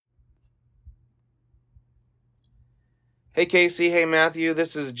Hey Casey, hey Matthew,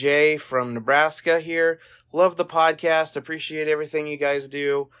 this is Jay from Nebraska here. Love the podcast, appreciate everything you guys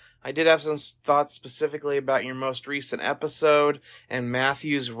do. I did have some thoughts specifically about your most recent episode and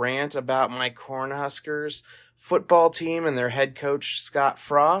Matthew's rant about my Cornhuskers football team and their head coach Scott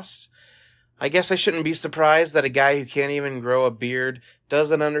Frost. I guess I shouldn't be surprised that a guy who can't even grow a beard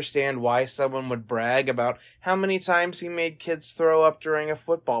doesn't understand why someone would brag about how many times he made kids throw up during a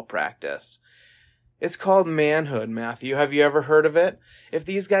football practice. It's called manhood, Matthew. Have you ever heard of it? If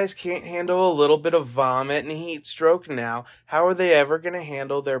these guys can't handle a little bit of vomit and heat stroke now, how are they ever going to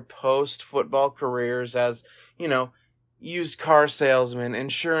handle their post-football careers as, used car salesmen,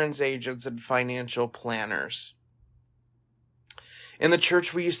 insurance agents, and financial planners? In the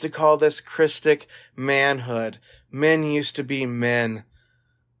church, we used to call this Christic manhood. Men used to be men.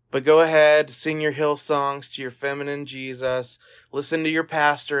 But go ahead, sing your hill songs to your feminine Jesus, listen to your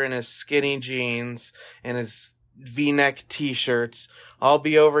pastor in his skinny jeans and his V-neck t-shirts. I'll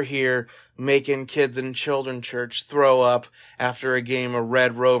be over here making kids in children's church throw up after a game of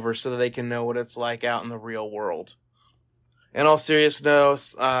Red Rover so that they can know what it's like out in the real world. In all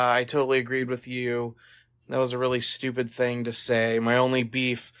seriousness, I totally agreed with you. That was a really stupid thing to say. My only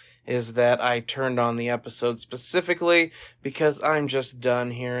beef is that I turned on the episode specifically because I'm just done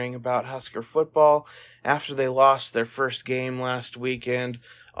hearing about Husker football. After they lost their first game last weekend,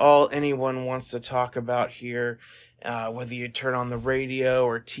 all anyone wants to talk about here, whether you turn on the radio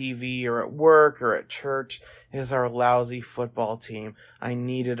or TV or at work or at church, is our lousy football team. I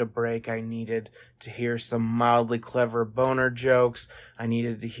needed a break. I needed to hear some mildly clever boner jokes. I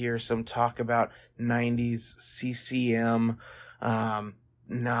needed to hear some talk about 90s CCM,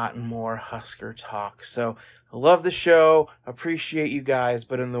 not more Husker talk. So I love the show, appreciate you guys,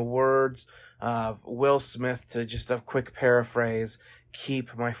 but in the words of Will Smith, to just a quick paraphrase,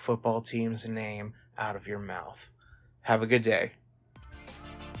 keep my football team's name out of your mouth. Have a good day.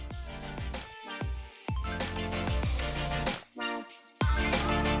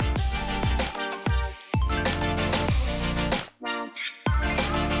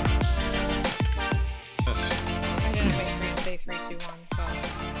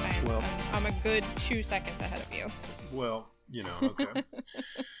 I'm a good 2 seconds ahead of you. Well, okay. I'm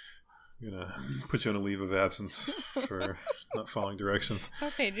going to put you on a leave of absence for not following directions.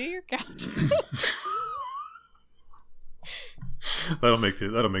 Okay, do your count. That'll make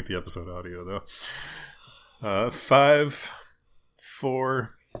the episode audio though. 5,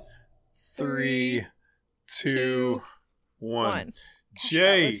 4, 3, 2, 1.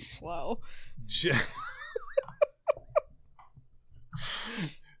 Jay. That was slow.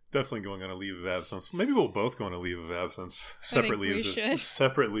 Definitely going on a leave of absence. Maybe we'll both go on a leave of absence. Separate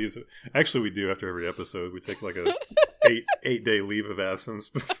leaves. Actually, we do after every episode. We take like a 8-day leave of absence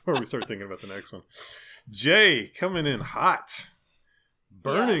before we start thinking about the next one. Jay coming in hot,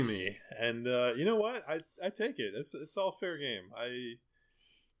 burning me, and you know what? I take it. It's all fair game. I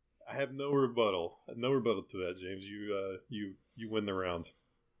have no rebuttal. No rebuttal to that, James. You win the round.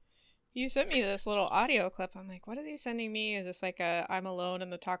 You sent me this little audio clip. I'm like, what is he sending me? Is this like a I'm alone in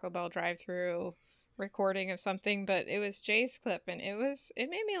the Taco Bell drive-thru recording of something? But it was Jay's clip, and it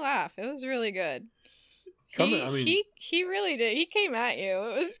made me laugh. It was really good. He really did. He came at you.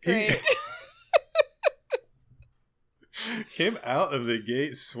 It was great. Came out of the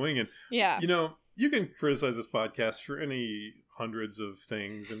gate swinging. Yeah. You can criticize this podcast for any hundreds of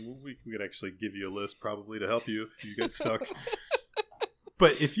things, and we could actually give you a list probably to help you if you get stuck.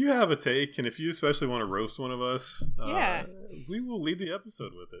 But if you have a take, and if you especially want to roast one of us, we will lead the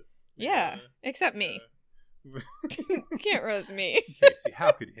episode with it. Yeah, except me. You can't roast me. Casey, how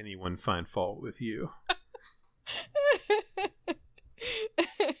could anyone find fault with you?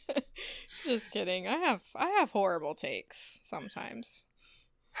 Just kidding. I have horrible takes sometimes.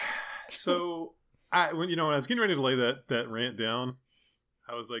 So when I was getting ready to lay that rant down,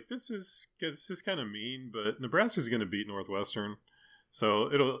 I was like, this is kind of mean, but Nebraska's going to beat Northwestern.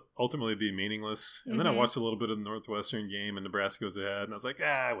 So it'll ultimately be meaningless. And then I watched a little bit of the Northwestern game, and Nebraska goes ahead, and I was like,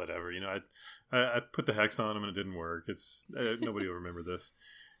 whatever. I put the hex on them, and it didn't work. It's nobody will remember this.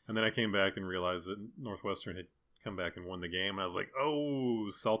 And then I came back and realized that Northwestern had come back and won the game, and I was like, oh,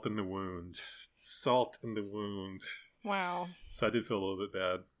 salt in the wound. Salt in the wound. Wow. So I did feel a little bit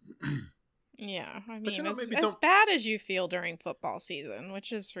bad. Yeah, I mean, as bad as you feel during football season,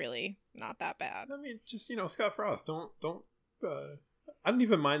 which is really not that bad. I mean, just, Scott Frost, don't I didn't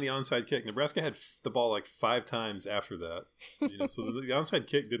even mind the onside kick. Nebraska had the ball like 5 times after that, so the onside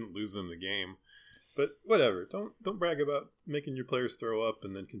kick didn't lose them the game. But whatever, don't brag about making your players throw up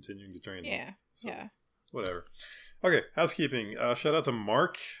and then continuing to train them. Yeah. Whatever. Okay, housekeeping. Shout out to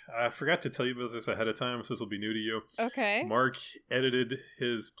Mark. I forgot to tell you about this ahead of time, so this will be new to you. Okay. Mark edited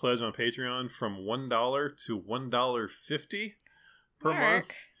his pledge on Patreon from $1 to $1.50 per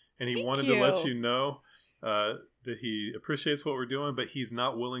month. And he wanted to let you know that he appreciates what we're doing, but he's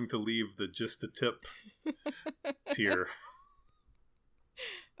not willing to leave the just the tip tier.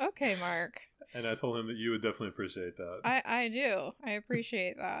 Okay, Mark. And I told him that you would definitely appreciate that. I do. I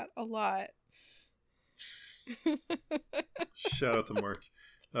appreciate that a lot. Shout out to Mark.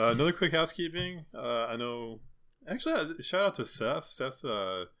 Another quick housekeeping. I know. Actually, shout out to Seth. Seth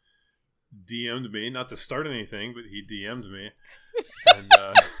DM'd me, not to start anything, but he DM'd me, and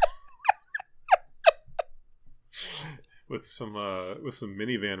with some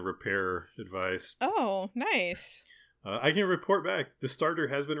minivan repair advice. Oh, nice. I can report back. The starter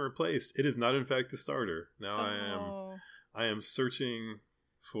has been replaced. It is not, in fact, the starter. Now I am searching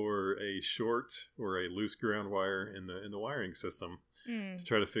for a short or a loose ground wire in the wiring system to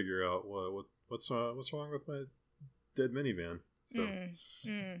try to figure out what's wrong with my dead minivan. So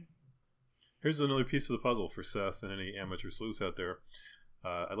here's another piece of the puzzle for Seth and any amateur sleuths out there.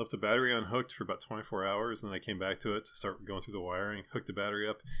 I left the battery unhooked for about 24 hours, and then I came back to it to start going through the wiring, hooked the battery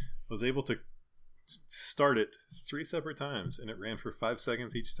up. I was able to start it 3 separate times, and it ran for 5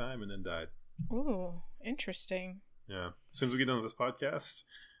 seconds each time and then died. Ooh, interesting. Yeah. As soon as we get done with this podcast,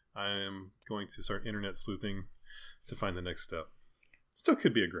 I am going to start internet sleuthing to find the next step. Still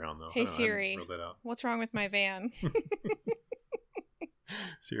could be a ground, though. Hey, Siri, that out. What's wrong with my van?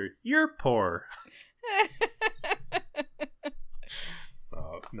 Siri, you're poor.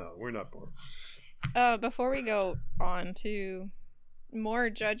 No, we're not poor. Before we go on to more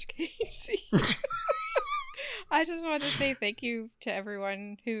Judge Casey, I just wanted to say thank you to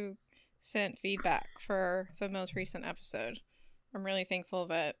everyone who sent feedback for the most recent episode. I'm really thankful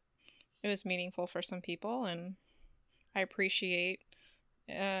that it was meaningful for some people, and I appreciate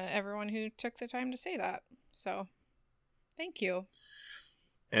everyone who took the time to say that. So, thank you.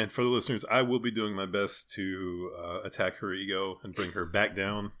 And for the listeners, I will be doing my best to attack her ego and bring her back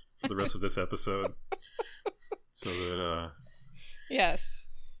down for the rest of this episode, so that yes,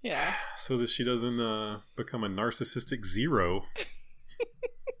 yeah, so that she doesn't become a narcissistic zero.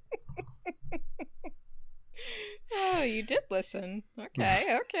 Oh, you did listen.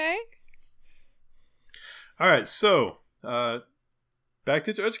 Okay. All right, so back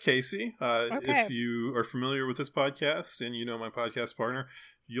to Judge Casey. Okay. If you are familiar with this podcast and you know my podcast partner,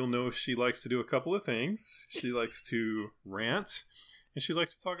 you'll know she likes to do a couple of things. She likes to rant, and she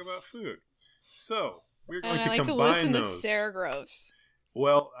likes to talk about food. So we're going to combine to listen those. To Sarah Groves.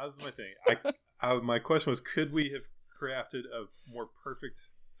 Well, that was my thing. My question was, could we have crafted a more perfect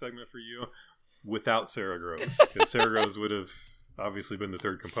segment for you without Sarah Groves? Because Sarah Groves would have obviously been the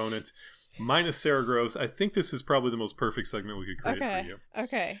third component. Minus Sarah Groves, I think this is probably the most perfect segment we could create for you.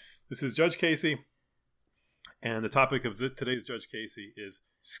 Okay. This is Judge Casey, and the topic of today's Judge Casey is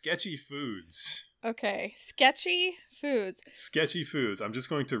sketchy foods. Okay. Sketchy foods. Sketchy foods. I'm just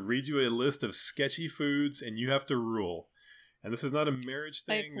going to read you a list of sketchy foods, and you have to rule. And this is not a marriage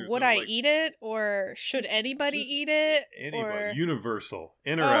thing. Like, would I eat it, or should anybody eat it? Anybody. Or... Universal.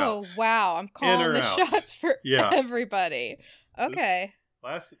 In or out. Oh, wow. I'm calling the shots for everybody. Okay.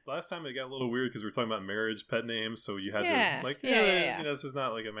 Last time it got a little weird because we were talking about marriage, pet names, so you had to you know, this is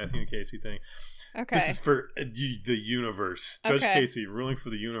not like a Matthew and Casey thing. Okay. This is for the universe. Judge Casey, ruling for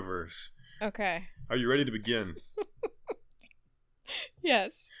the universe. Okay. Are you ready to begin?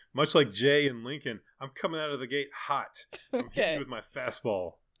 Yes. Much like Jay and Lincoln, I'm coming out of the gate hot. I'm hitting you with my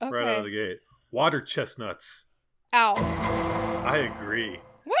fastball right out of the gate. Water chestnuts. Ow. I agree.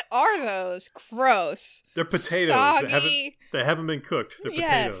 What are those? Gross. They're potatoes. Soggy. They haven't been cooked. They're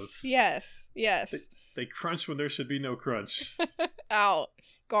potatoes. Yes. They crunch when there should be no crunch. Out.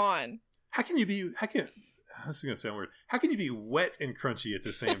 Gone. This is going to sound weird. How can you be wet and crunchy at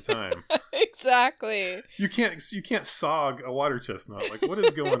the same time? Exactly. You can't sog a water chestnut. Like, what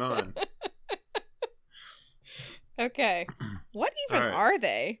is going on? Okay. What even are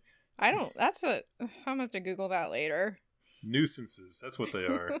they? I'm going to have to Google that later. Nuisances. That's what they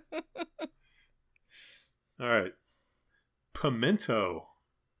are. All right. Pimento.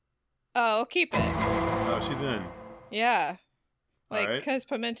 Oh, keep it. Oh, she's in. Yeah. Like, because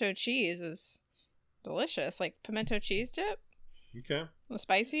pimento cheese is delicious. Like, pimento cheese dip. Okay. The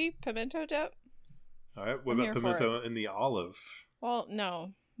spicy pimento dip. All right. What about pimento in the olive? Well,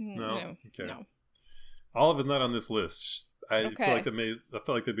 no. No? Okay. No. Olive is not on this list. I feel like that'd be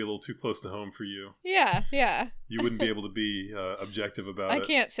a little too close to home for you. Yeah. You wouldn't be able to be objective about it. I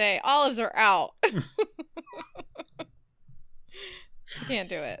can't say. Olives are out. I can't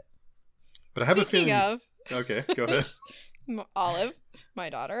do it. But I have a feeling. Okay, go ahead. Olive, my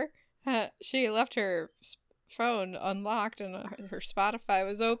daughter, she left her phone unlocked and her Spotify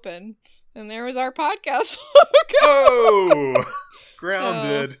was open, and there was our podcast. Oh,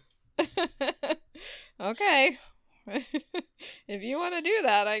 grounded. Okay. If you want to do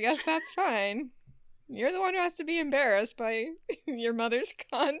that, I guess that's fine. You're the one who has to be embarrassed by your mother's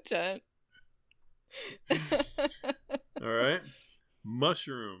content. All right.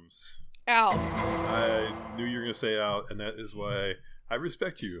 Mushrooms. Out. I knew you were going to say out, and that is why I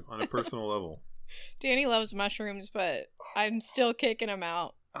respect you on a personal level. Danny loves mushrooms, but I'm still kicking them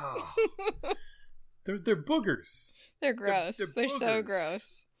out. Oh. They're boogers. They're gross. They're so boogers.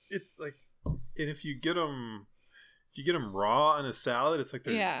 gross. It's like, and if you get them raw in a salad, it's like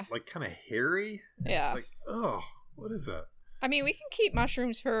they're like kind of hairy. Yeah. It's like, oh, what is that? I mean, we can keep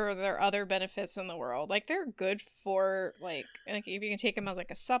mushrooms for their other benefits in the world. Like, they're good for, like if you can take them as, like,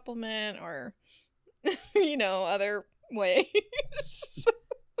 a supplement or, other ways.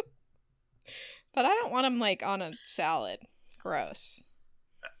 But I don't want them, like, on a salad. Gross.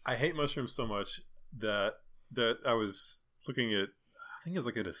 I hate mushrooms so much that I was looking at, I think it was,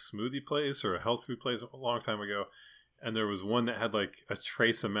 like, at a smoothie place or a health food place a long time ago. And there was one that had like a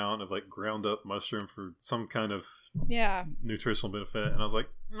trace amount of like ground up mushroom for some kind of nutritional benefit. And I was like,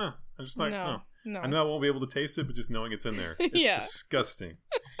 no, I'm just like, no. I know I won't be able to taste it, but just knowing it's in there. It's disgusting.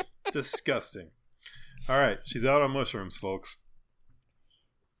 Disgusting. All right. She's out on mushrooms, folks.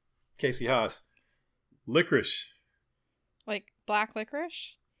 Casey Haas. Licorice. Like black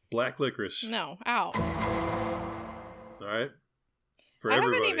licorice? Black licorice. No, out. All right. I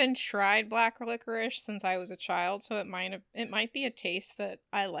haven't even tried black licorice since I was a child, so it might be a taste that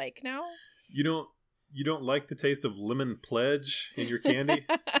I like now. You don't like the taste of lemon pledge in your candy?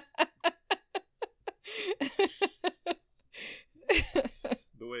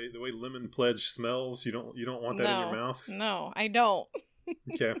 the way lemon pledge smells, you don't want that in your mouth? No, I don't.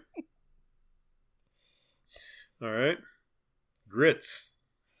 Okay. All right. Grits.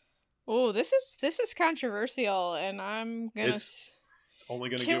 Oh, this is controversial, and I'm gonna. It's only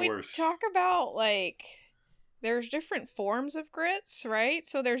going to get worse. Can we talk about, like, there's different forms of grits, right?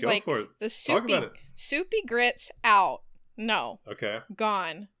 So there's, the soupy grits out. No. Okay.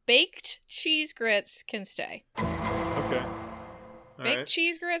 Gone. Baked cheese grits can stay. Okay. Baked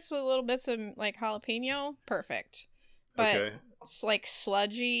cheese grits with little bits of, like, jalapeno, perfect. But it's, like,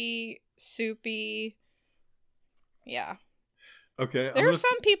 sludgy, soupy, yeah. Okay. There are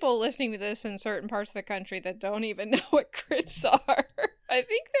some people listening to this in certain parts of the country that don't even know what grits are. I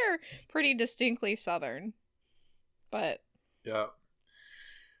think they're pretty distinctly Southern. But yeah.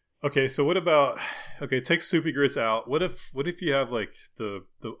 Okay, so what about take soupy grits out. What if you have like the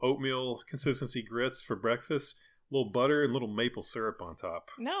oatmeal consistency grits for breakfast, a little butter and a little maple syrup on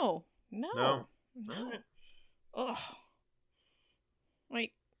top? No. All right. Ugh.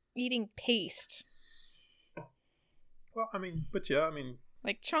 Like eating paste. Well,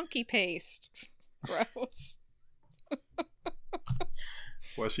 like chunky paste. Gross.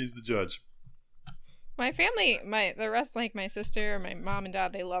 That's why she's the judge. My family, the rest, like my sister, my mom and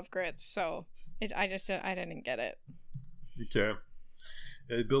dad, they love grits, so I didn't get it. Okay.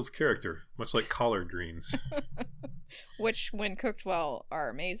 It builds character, much like collard greens. Which, when cooked well, are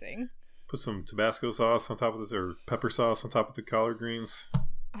amazing. Put some Tabasco sauce on top of this, or pepper sauce on top of the collard greens.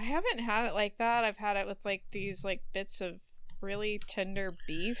 I haven't had it like that. I've had it with like these like bits of really tender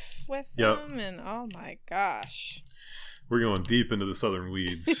beef with them, and oh my gosh. We're going deep into the southern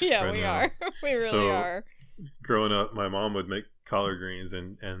weeds. Yeah, right we now. are. We really are. Growing up, my mom would make collard greens,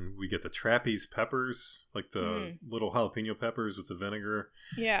 and we get the trapeze peppers, like the little jalapeno peppers with the vinegar.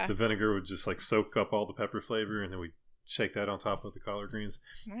 Yeah. The vinegar would just like soak up all the pepper flavor, and then we'd shake that on top of the collard greens.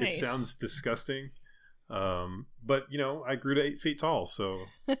 Nice. It sounds disgusting. But I grew to 8 feet tall, so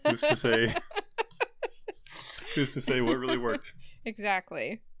who's to say what really worked?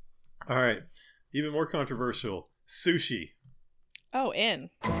 Exactly. All right. Even more controversial, sushi. Oh, I'm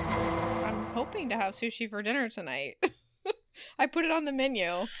hoping to have sushi for dinner tonight. I put it on the menu.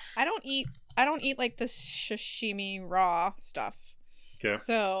 I don't eat like the sashimi raw stuff. Okay.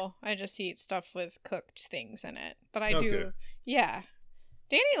 So I just eat stuff with cooked things in it. But I do, yeah.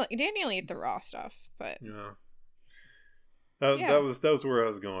 Danny will eat the raw stuff, but that was where I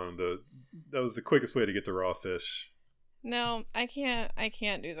was going. That was the quickest way to get the raw fish. No, I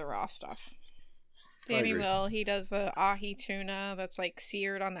can't do the raw stuff. Danny will. He does the ahi tuna that's like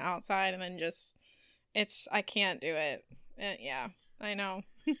seared on the outside, and then I can't do it. Yeah, I know.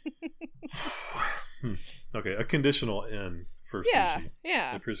 Okay, a conditional in for sushi.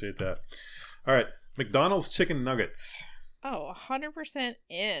 Yeah. I appreciate that. All right, McDonald's chicken nuggets. Oh, 100%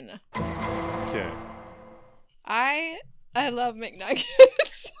 in. Okay. I love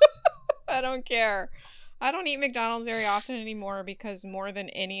McNuggets. I don't care. I don't eat McDonald's very often anymore because more than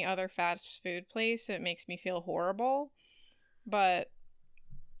any other fast food place, it makes me feel horrible. But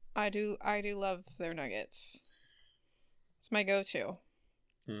I do love their nuggets. It's my go-to.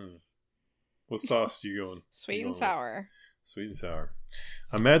 What sauce do you go in? Sweet and sour. Sweet and sour.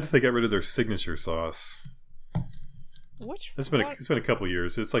 I'm mad that they got rid of their signature sauce. It's been a couple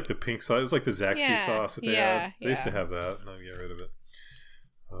years. It's like the pink sauce. It's like the Zaxby sauce that they had. They used to have that, and I got rid of it.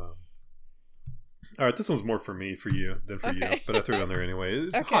 All right, this one's more for me, for you, than for you. But I threw it on there anyway.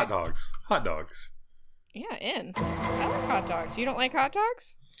 It's hot dogs. Hot dogs. Yeah, I like hot dogs. You don't like hot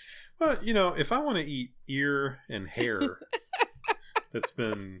dogs? Well, if I want to eat ear and hair that's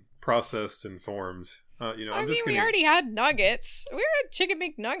been processed and formed, we already had nuggets. We had chicken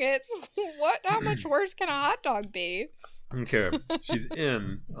McNuggets. How much worse can a hot dog be? Okay, she's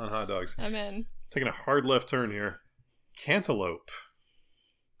in on hot dogs. I'm in. Taking a hard left turn here. Cantaloupe.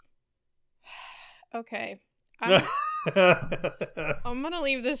 Okay. I'm gonna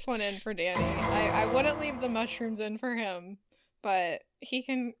leave this one in for Danny. I wouldn't leave the mushrooms in for him, but he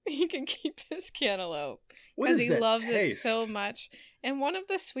can keep his cantaloupe because he loves it so much. And one of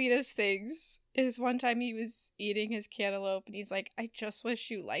the sweetest things is one time he was eating his cantaloupe and he's like, "I just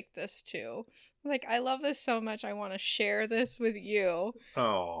wish you liked this too. Like, I love this so much. I want to share this with you."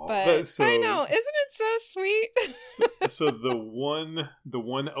 Oh, but I know, isn't it so sweet? so the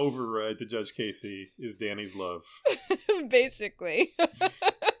one override to Judge Casey is Danny's love, basically.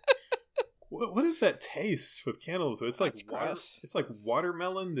 What is that taste with cantaloupe? It's like gross. It's like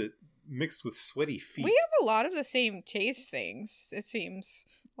watermelon that mixed with sweaty feet. We have a lot of the same taste things. It seems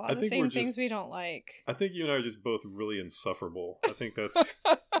a lot of the same things we don't like. I think you and I are just both really insufferable. I think that's.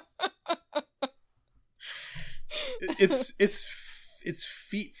 It's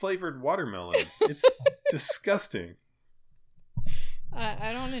feet flavored watermelon. It's disgusting.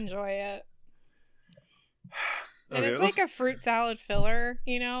 I don't enjoy it. And it's like a fruit salad filler,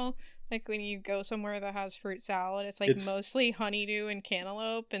 like when you go somewhere that has fruit salad, it's mostly honeydew and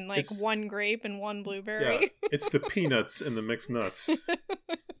cantaloupe and like one grape and one blueberry. Yeah, it's the peanuts and the mixed nuts.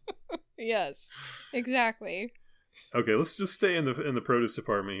 Yes, exactly. Okay, let's just stay in the produce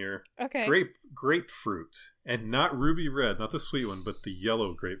department here. Okay. Grapefruit, and not ruby red, not the sweet one, but the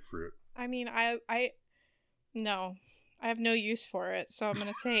yellow grapefruit. I mean, I have no use for it, so I'm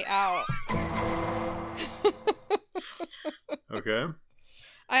gonna say out. Okay.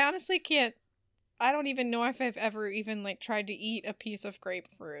 I honestly can't. I don't even know if I've ever even tried to eat a piece of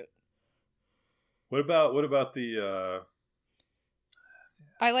grapefruit. What about the?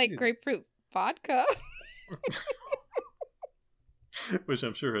 I like grapefruit vodka. Which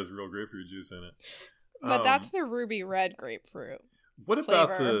I'm sure has real grapefruit juice in it. But that's the ruby red grapefruit. What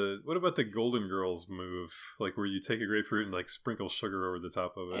about the Golden Girls move? Like where you take a grapefruit and sprinkle sugar over the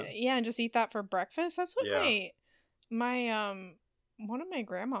top of it. Yeah, and just eat that for breakfast. That's what my one of my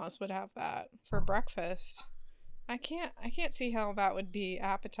grandmas would have that for breakfast. I can't see how that would be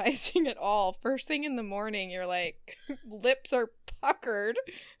appetizing at all. First thing in the morning, your lips are puckered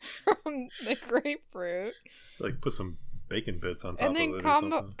from the grapefruit. So put some bacon bits on top of it. And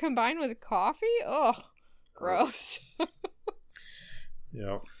then combine with coffee? Oh, gross.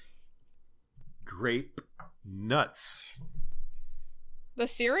 Yeah. Grape nuts. The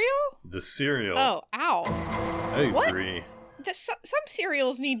cereal? The cereal. Oh, ow. I agree. Some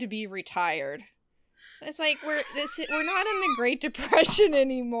cereals need to be retired. It's like we're not in the Great Depression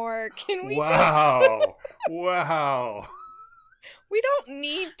anymore. Can we Wow. We don't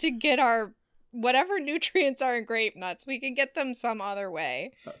need to get our whatever nutrients are in grape nuts. We can get them some other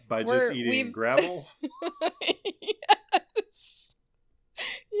way. By just eating gravel?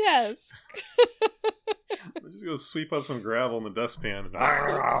 Yes. We're just going to sweep up some gravel in the dustpan.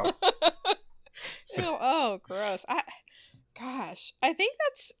 Oh, gross. I think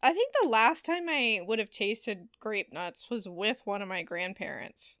the last time I would have tasted grape nuts was with one of my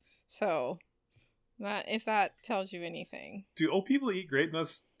grandparents. So, if that tells you anything. Do old people eat grape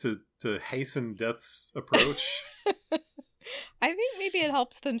nuts to hasten death's approach? I think maybe it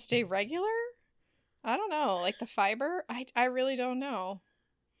helps them stay regular. I don't know, like the fiber. I really don't know.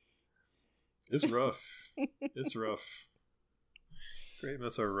 It's rough. It's rough. Grape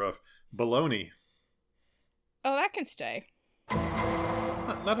nuts are rough. Bologna. Oh, that can stay.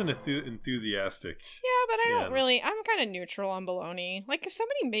 Not an enthusiastic. Yeah, but I don't really. I'm kind of neutral on bologna. Like if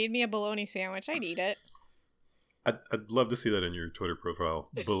somebody made me a bologna sandwich, I'd eat it. I'd love to see that in your Twitter profile.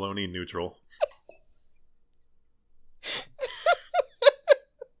 Bologna neutral.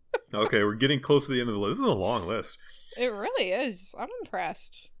 Okay, we're getting close to the end of the list. This is a long list. It really is. I'm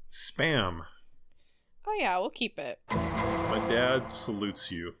impressed. Spam. Oh yeah, we'll keep it. My dad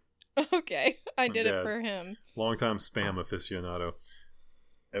salutes you. Okay, I My did it dad. for him. Longtime spam aficionado.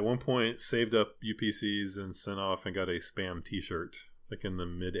 At one point, saved up UPCs and sent off and got a spam T-shirt, like in the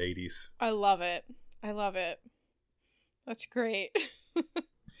mid '80s. I love it. I love it. That's great.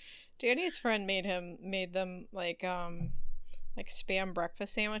 Danny's friend made them like spam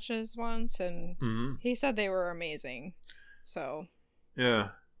breakfast sandwiches once, and Mm-hmm. he said they were amazing. So Yeah,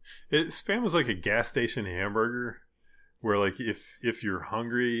 spam was like a gas station hamburger, where like if you're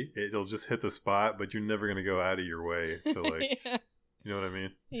hungry, it'll just hit the spot, but you're never gonna go out of your way to like, yeah. you know what I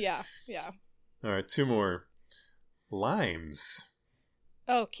mean? Yeah. All right, 2 more. Limes.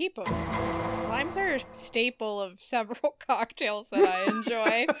 Oh, keep them. Limes are a staple of several cocktails that I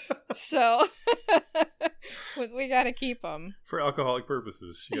enjoy, so we gotta keep them. For alcoholic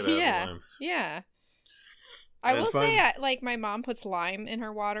purposes, you gotta have the limes. Yeah. I And will say, like, my mom puts lime in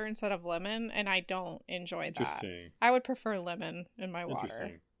her water instead of lemon, and I don't enjoy that. Interesting. I would prefer lemon in my water.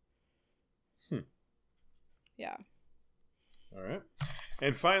 Interesting. Yeah. All right.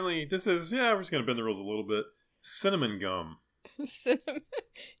 And finally, this is, we're just going to bend the rules a little bit. Cinnamon gum. Cinnamon.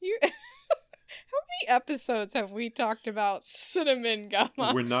 How many episodes have we talked about cinnamon gum?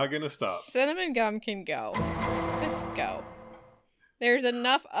 We're not going to stop. Cinnamon gum can go. Just go. There's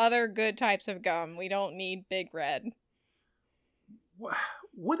enough other good types of gum. We don't need Big Red.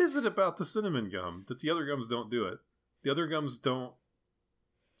 What is it about the cinnamon gum that the other gums don't do it? The other gums don't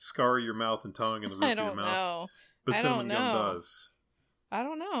scar your mouth and tongue and the roof I of your don't mouth. know. But I cinnamon don't gum know. does. I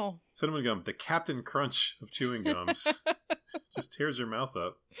don't know. Cinnamon gum, the Captain Crunch of chewing gums, just tears your mouth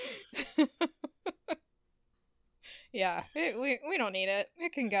up. Yeah, we don't need it.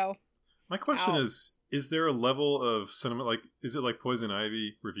 It can go. My question Ow. is there a level of cinnamon, like, is it like poison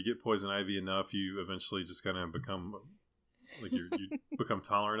ivy, where if you get poison ivy enough, you eventually just kind of become, like, you become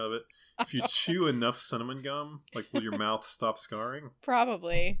tolerant of it? If you chew enough cinnamon gum, like, will your mouth stop scarring?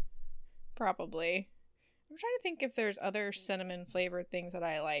 Probably. I'm trying to think if there's other cinnamon flavored things that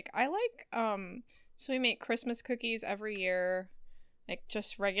I like. So we make Christmas cookies every year. Like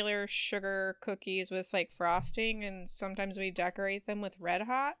just regular sugar cookies with like frosting, and sometimes we decorate them with Red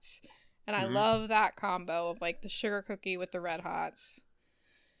Hots. And I love that combo of like the sugar cookie with the Red Hots.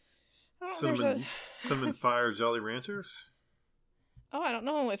 Cinnamon Fire Jolly Ranchers? Oh, I don't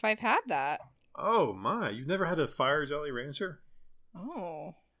know if I've had that. Oh my, you've never had a Fire Jolly Rancher?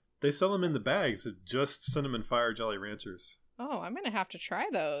 Oh. They sell them in the bags, just Cinnamon Fire Jolly Ranchers. Oh, I'm going to have to try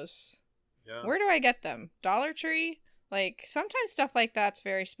those. Yeah. Where do I get them? Dollar Tree? Like, sometimes stuff like that's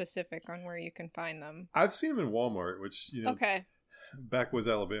very specific on where you can find them. I've seen them in Walmart, which, Okay. Backwoods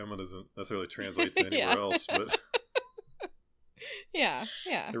Alabama doesn't necessarily translate to anywhere Yeah. else, but Yeah.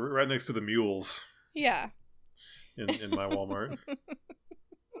 they're right next to the mules Yeah. in my Walmart.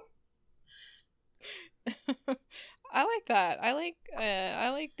 I like that. I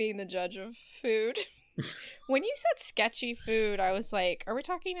like being the judge of food. When you said sketchy food, I was like, are we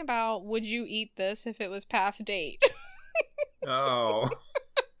talking about would you eat this if it was past date? Oh.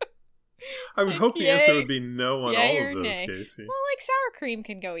 I would hope the Yay. answer would be no on Yay all or of those, nay. Casey. Well, like sour cream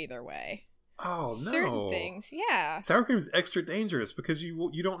can go either way. Oh, no. Certain things, yeah. Sour cream is extra dangerous because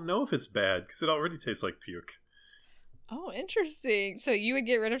you don't know if it's bad because it already tastes like puke. Oh, interesting. So you would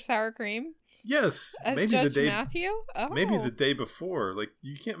get rid of sour cream Yes, as maybe Judge the day Matthew? Oh. maybe the day before. Like,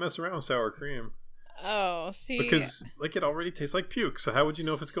 you can't mess around with sour cream Oh, see. because like it already tastes like puke. So how would you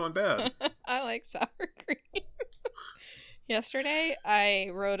know if it's going bad? I like sour cream. Yesterday, I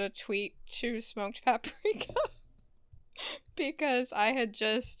wrote a tweet to Smoked Paprika because I had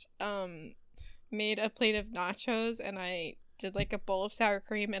just made a plate of nachos and I did like a bowl of sour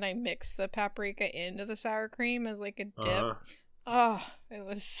cream and I mixed the paprika into the sour cream as like a dip. Oh, it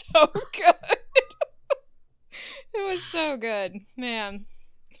was so good. It was so good. Man.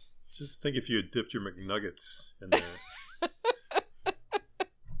 Just think if you had dipped your McNuggets in there.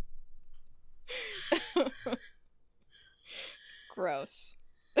 Gross.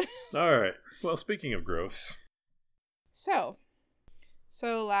 All right. Well, speaking of gross. So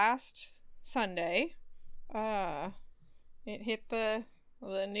last Sunday, it hit the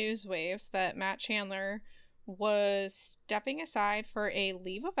news waves that Matt Chandler was stepping aside for a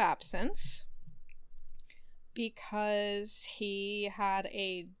leave of absence because he had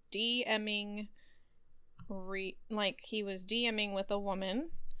a DMing he was DMing with a woman,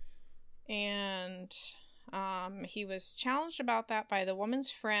 and he was challenged about that by the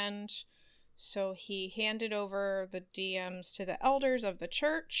woman's friend, so he handed over the DMs to the elders of the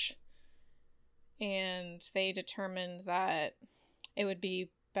church, and they determined that it would be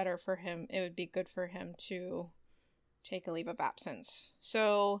better for him, it would be good for him to take a leave of absence.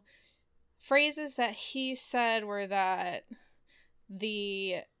 So phrases that he said were that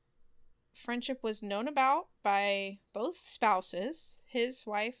the friendship was known about by both spouses, his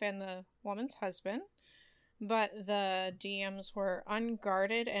wife and the woman's husband, but the DMs were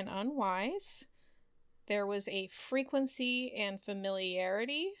unguarded and unwise. There was a frequency and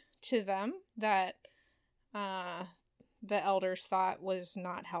familiarity to them that the elders thought was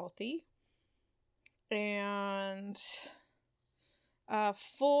not healthy. And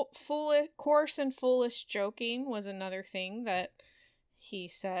coarse and foolish joking was another thing that he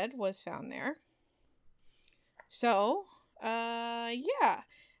said was found there. So, yeah,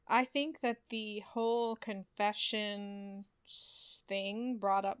 I think that the whole confession thing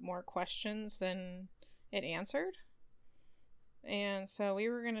brought up more questions than it answered. And so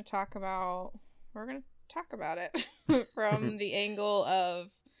we're going to talk about it from the angle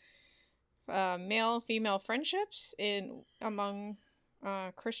of male-female friendships among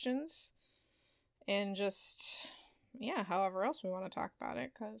Christians, and just, yeah, however else we want to talk about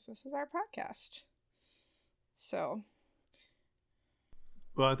it, because this is our podcast. So.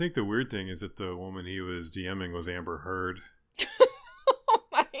 Well, I think the weird thing is that the woman he was DMing was Amber Heard. Oh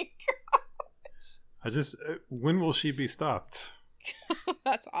my gosh. When will she be stopped?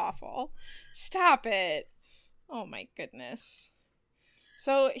 That's awful. Stop it. Oh my goodness.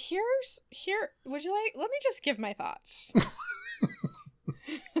 So would you like, let me just give my thoughts.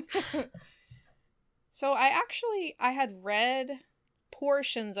 So I had read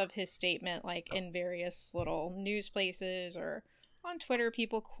portions of his statement, like in various little news places or on Twitter,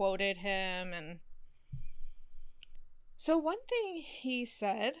 people quoted him. And so one thing he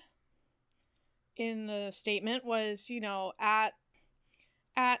said in the statement was,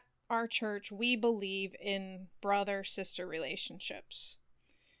 at our church, we believe in brother-sister relationships.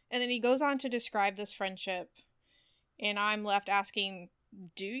 And then he goes on to describe this friendship, and I'm left asking,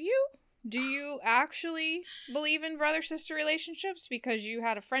 do you? Do you actually believe in brother-sister relationships? Because you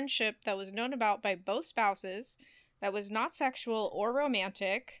had a friendship that was known about by both spouses, that was not sexual or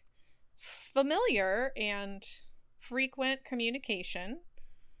romantic, familiar and frequent communication,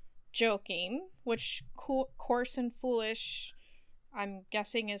 joking, which coarse and foolish, I'm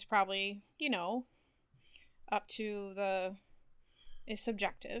guessing, is probably, up to is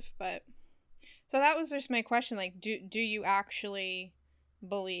subjective, but so that was just my question, like, do you actually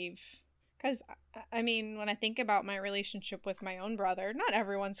believe? Because, I mean, when I think about my relationship with my own brother, not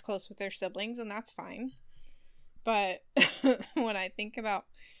everyone's close with their siblings, and that's fine, but when I think about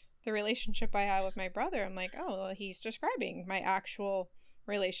the relationship I have with my brother, I'm like, oh, well, he's describing my actual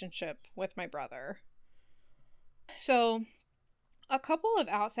relationship with my brother. So a couple of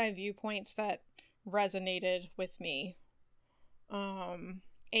outside viewpoints that resonated with me.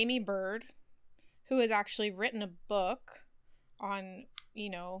 Amy Bird, who has actually written a book on,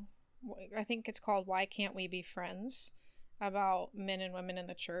 I think it's called Why Can't We Be Friends, about men and women in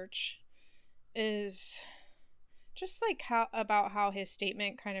the church, is just like how his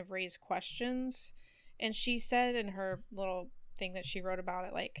statement kind of raised questions. And she said in her little thing that she wrote about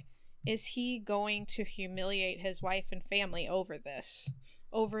it, like, is he going to humiliate his wife and family over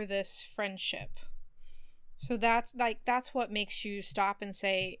this friendship? So that's what makes you stop and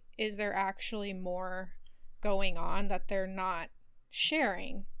say, is there actually more going on that they're not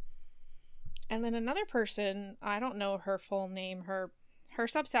sharing? And then another person, I don't know her full name, her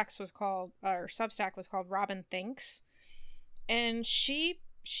Substack was called Robin Thinks, and she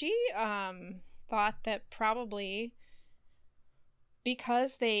thought that probably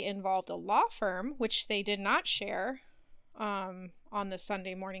because they involved a law firm, which they did not share on the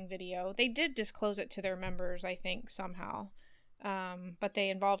Sunday morning video. They did disclose it to their members, I think, somehow. But they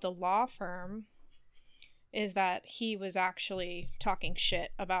involved a law firm, is that he was actually talking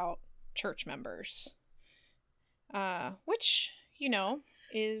shit about church members. Which,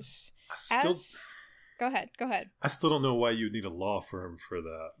 is... Go ahead. I still don't know why you'd need a law firm for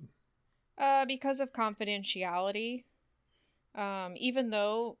that. Because of confidentiality. Even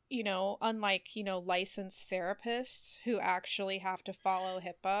though, unlike, licensed therapists who actually have to follow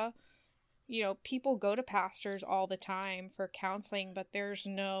HIPAA, people go to pastors all the time for counseling, but there's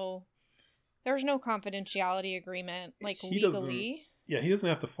no confidentiality agreement, like, legally. He doesn't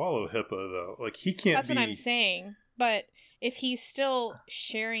have to follow HIPAA, though. Like, he can't That's what I'm saying. But if he's still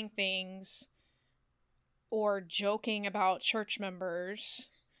sharing things or joking about church members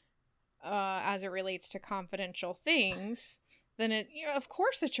as it relates to confidential things, then of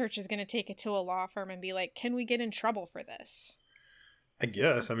course the church is going to take it to a law firm and be like, can we get in trouble for this? I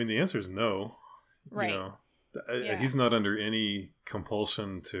guess. I mean, the answer is no. Right. Yeah. He's not under any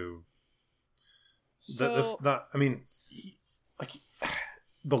compulsion to... So, that's not... I mean,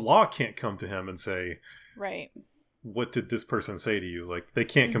 the law can't come to him and say, right. what did this person say to you? Like, they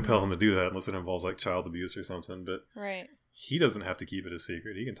can't compel Mm-hmm. him to do that unless it involves like child abuse or something. But Right. he doesn't have to keep it a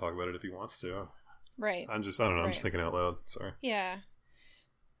secret. He can talk about it if he wants to. Right. I don't know. I'm Right. just thinking out loud. Sorry. Yeah.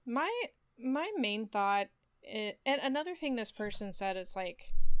 My main thought and another thing this person said is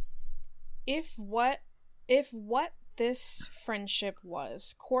like, if what this friendship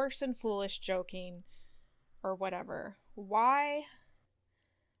was, coarse and foolish joking or whatever, why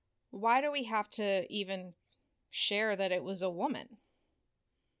do we have to even share that it was a woman?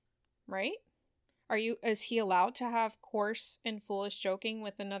 Right? Is he allowed to have coarse and foolish joking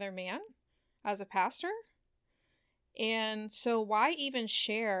with another man as a pastor? And so why even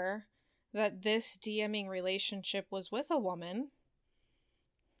share that this DMing relationship was with a woman?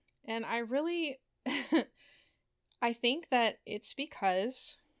 And I really I think that it's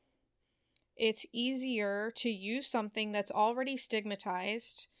because it's easier to use something that's already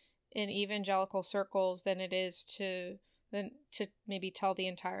stigmatized in evangelical circles than it is to maybe tell the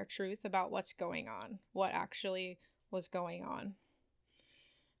entire truth about what's going on, what actually was going on.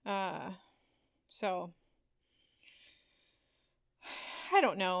 So I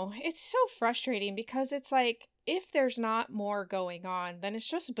don't know. It's so frustrating because it's like, if there's not more going on, then it's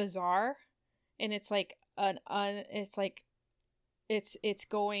just bizarre, and it's like it's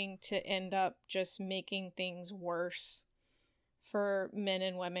going to end up just making things worse for men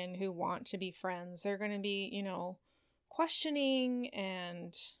and women who want to be friends. They're going to be, questioning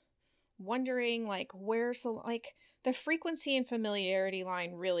and wondering, like, where's the frequency and familiarity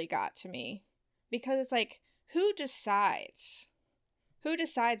line really got to me, because it's like, who decides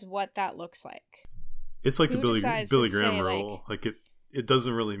what that looks like? It's like Who the decides Billy to Graham say, rule. Like, it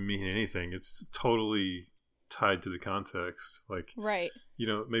doesn't really mean anything. It's totally tied to the context. Like, right,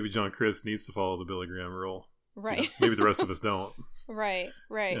 maybe John Chris needs to follow the Billy Graham rule. right, Maybe the rest of us don't. right.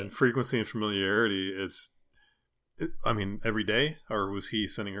 And frequency and familiarity is, every day? Or was he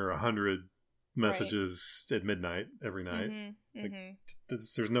sending her 100 messages at midnight every night? Mm-hmm, Like, mm-hmm.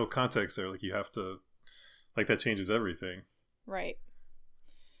 there's no context there. Like, you have to, like, that changes everything. Right.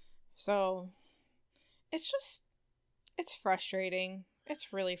 So it's frustrating.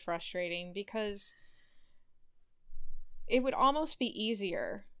 It's really frustrating, because it would almost be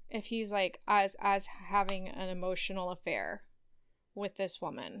easier if he's like, as having an emotional affair with this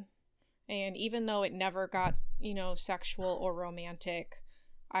woman. And even though it never got, sexual or romantic,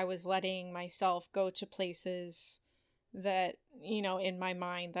 I was letting myself go to places that, in my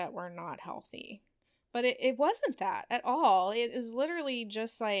mind, that were not healthy. But it wasn't that at all. It is literally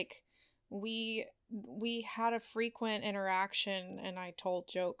just like, we had a frequent interaction, and I told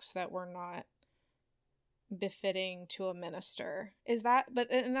jokes that were not befitting to a minister. And that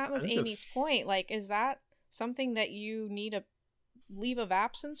was Amy's point. Like, is that something that you need a leave of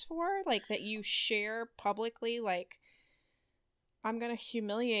absence for? Like, that you share publicly? Like, I'm gonna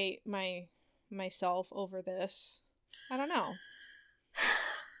humiliate myself over this. I don't know.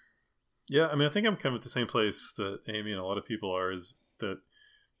 Yeah, I think I'm kind of at the same place that Amy and a lot of people are, is that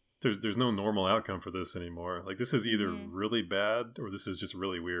there's no normal outcome for this anymore. Like, this is either really bad or this is just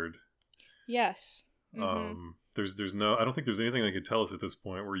really weird. Yes. Mm-hmm. There's no, I don't think there's anything they could tell us at this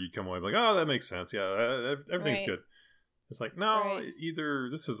point where you come away like, oh, that makes sense. Yeah, everything's good. It's like, no, either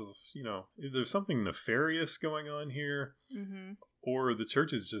this is, there's something nefarious going on here, or the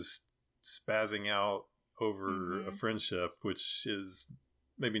church is just spazzing out over a friendship, which is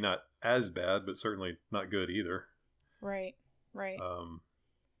maybe not as bad, but certainly not good either. Right.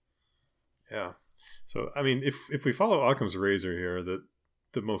 Yeah. So, if we follow Occam's razor here, that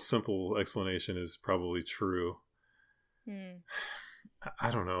the most simple explanation is probably true.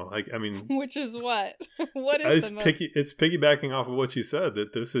 I don't know. Which is what? What is the most... It's piggybacking off of what you said,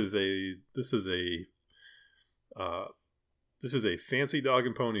 that this is a fancy dog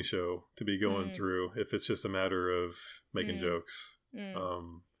and pony show to be going through if it's just a matter of making jokes.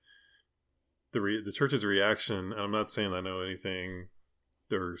 The church's reaction, and I'm not saying I know anything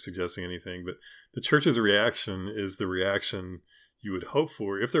or suggesting anything, but the church's reaction is the reaction you would hope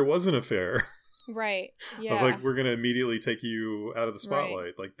for if there was an affair. Right. Yeah. Of like, we're going to immediately take you out of the spotlight.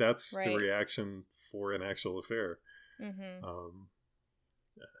 Right. Like, that's the reaction for an actual affair. And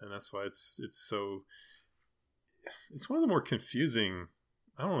that's why it's so, it's one of the more confusing,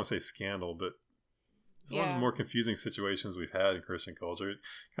 I don't want to say scandal, but it's one of the more confusing situations we've had in Christian culture. It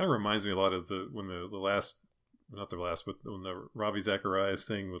kind of reminds me a lot of when the Ravi Zacharias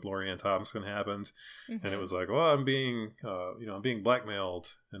thing with Lori Ann Thompson happened. And it was like, well, I'm being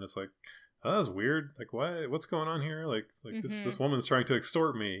blackmailed. And it's like, oh, that's weird. Like, what's going on here? Like Mm-hmm. this woman's trying to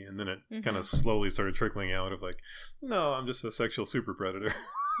extort me. And then it kind of slowly started trickling out of like, no, I'm just a sexual super predator.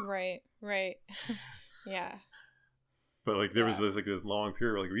 Right. Yeah. But like there was this long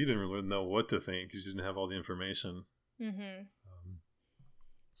period where, like, we didn't really know what to think because you didn't have all the information. Mm-hmm.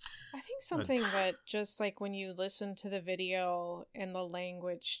 I think something that just like when you listen to the video and the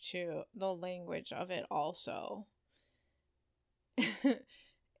language of it also,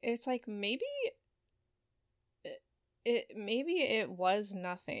 it's like maybe it was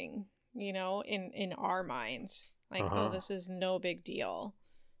nothing, you know, in our minds. Like, oh, this is no big deal.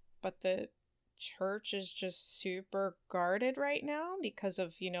 But the church is just super guarded right now because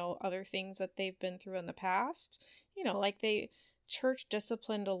of, you know, other things that they've been through in the past. You know, like church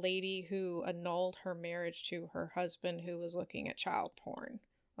disciplined a lady who annulled her marriage to her husband who was looking at child porn.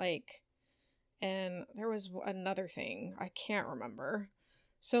 Like, and there was another thing I can't remember.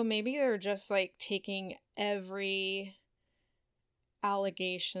 So maybe they're just like taking every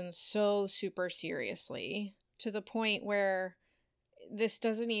allegation so super seriously to the point where this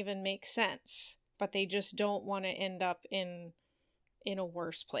doesn't even make sense, but they just don't want to end up in a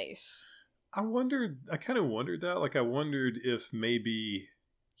worse place. I kind of wondered that. Like, I wondered if maybe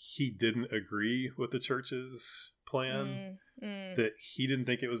he didn't agree with the church's plan, that he didn't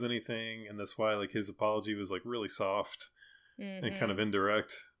think it was anything, and that's why, like, his apology was, like, really soft and kind of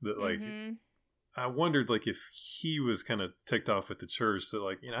indirect. That, like, I wondered, like, if he was kind of ticked off at the church that,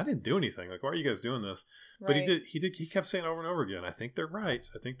 like, you know, I didn't do anything. Like, why are you guys doing this? But he kept saying over and over again, I think they're right.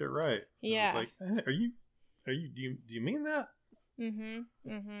 I think they're right. Yeah. I was like, do you mean that?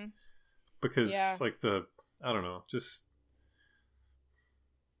 Because like I don't know, just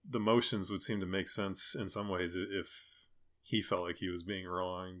the motions would seem to make sense in some ways if he felt like he was being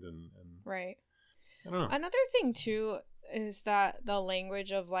wronged and right. I don't know. Another thing too is that the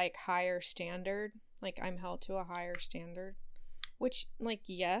language of like higher standard, like I'm held to a higher standard, which like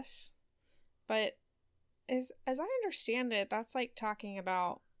yes, but as I understand it, that's like talking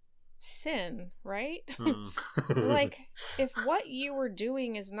about sin, right? Like if what you were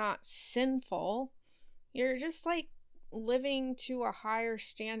doing is not sinful, you're just like living to a higher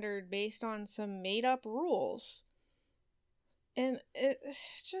standard based on some made up rules, and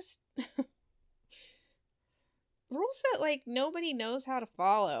it's just rules that like nobody knows how to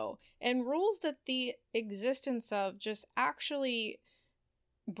follow, and rules that the existence of just actually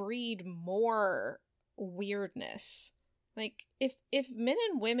breed more weirdness. Like, if men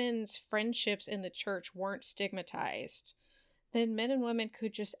and women's friendships in the church weren't stigmatized, then men and women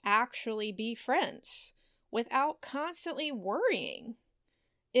could just actually be friends without constantly worrying.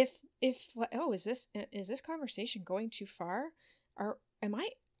 If oh, is this conversation going too far? Or am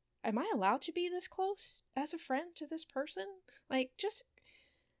I allowed to be this close as a friend to this person? Like, just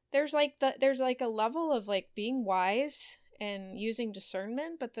there's like a level of like being wise and using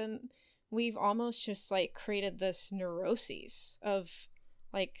discernment, but then we've almost just like created this neuroses of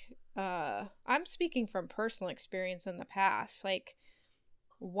like I'm speaking from personal experience in the past, like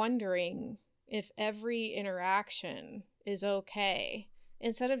wondering if every interaction is okay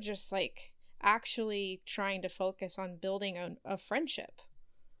instead of just like actually trying to focus on building a friendship.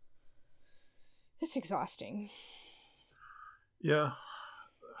 It's exhausting. Yeah.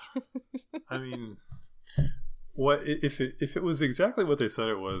 I mean, what if it was exactly what they said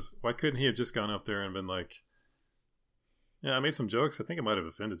it was? Why couldn't he have just gone up there and been like, "Yeah, I made some jokes. I think I might have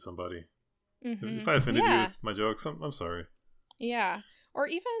offended somebody. If I offended you with my jokes, I'm sorry." Yeah, or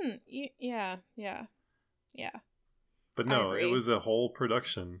even yeah. But no, it was a whole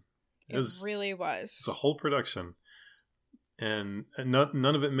production. It really was. It's a whole production, and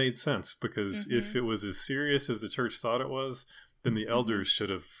none of it made sense because if it was as serious as the church thought it was, then the elders should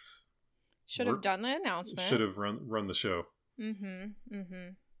have done the announcement. Should have run the show.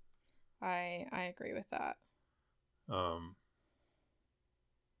 I agree with that. I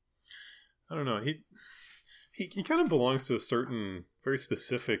don't know. He kind of belongs to a certain very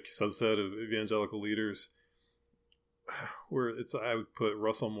specific subset of evangelical leaders, where I would put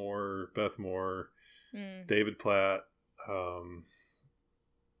Russell Moore, Beth Moore, David Platt,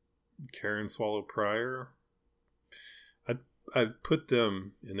 Karen Swallow Pryor. I'd put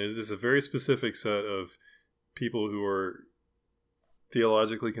them, and there's just a very specific set of people who are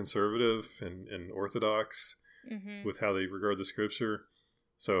theologically conservative and orthodox with how they regard the scripture.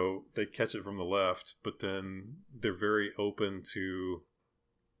 So they catch it from the left, but then they're very open to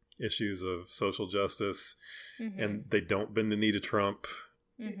issues of social justice, and they don't bend the knee to Trump,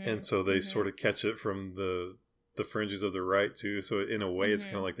 and so they sort of catch it from the fringes of the right too. So in a way, it's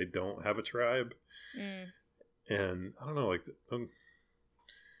kind of like they don't have a tribe. And I don't know, like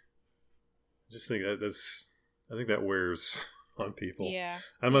just think I think that wears on people. Yeah.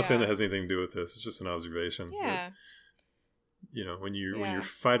 I'm not saying that has anything to do with this. It's just an observation. Yeah. But, when you're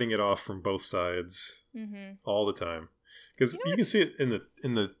fighting it off from both sides all the time, because you can see it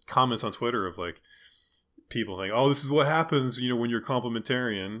in the comments on Twitter of like people like, oh, this is what happens, when you're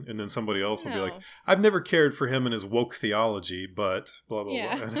complementarian, and then somebody else will be like, I've never cared for him and his woke theology, but blah blah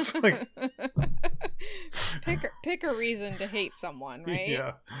blah. And it's like pick a reason to hate someone, right?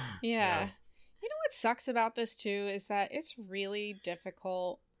 Yeah. You know what sucks about this too is that it's really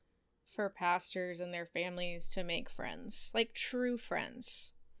difficult for pastors and their families to make friends, like true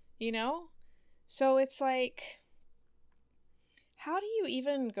friends, So it's like, how do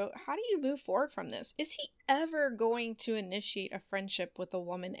you move forward from this? Is he ever going to initiate a friendship with a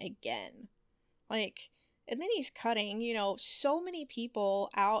woman again? Like, and then he's cutting, so many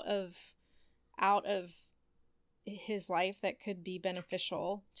people out of his life that could be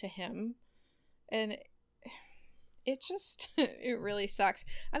beneficial to him. And it just, it really sucks.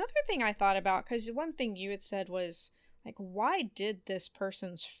 Another thing I thought about, because one thing you had said was, like, why did this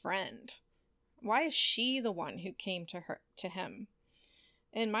person's friend? Why is she the one who came to him?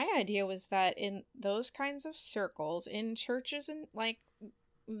 And my idea was that in those kinds of circles, in churches and like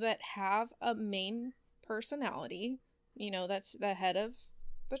that have a main personality, that's the head of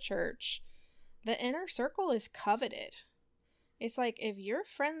the church, the inner circle is coveted. It's like if your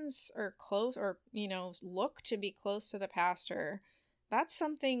friends are close or, look to be close to the pastor, that's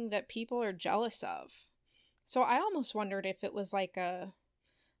something that people are jealous of. So I almost wondered if it was like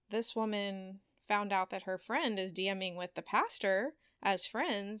this woman found out that her friend is DMing with the pastor as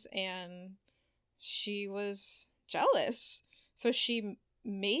friends and she was jealous. So she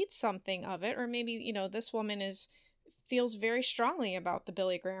made something of it, or maybe, this woman feels very strongly about the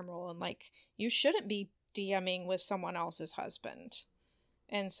Billy Graham rule and like, you shouldn't be DMing with someone else's husband.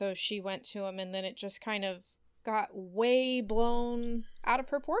 And so she went to him and then it just kind of got way blown out of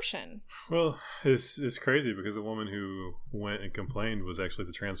proportion. Well, it's crazy because the woman who went and complained was actually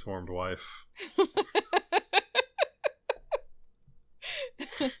the transformed wife.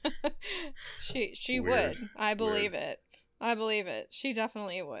 She would. I believe it. I believe it. She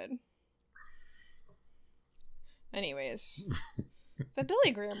definitely would. Anyways, the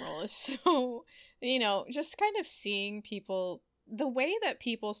Billy Graham rule is so, just kind of seeing people, the way that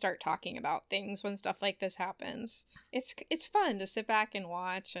people start talking about things when stuff like this happens. It's fun to sit back and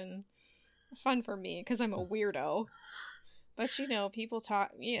watch, and fun for me because I'm a weirdo. But, people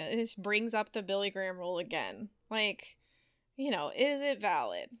talk, this brings up the Billy Graham rule again. Like, is it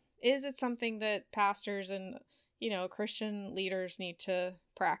valid? Is it something that pastors and, Christian leaders need to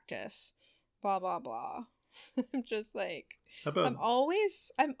practice? Blah, blah, blah. I'm just like, I'm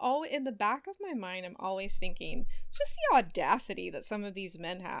always in the back of my mind, I'm always thinking, it's just the audacity that some of these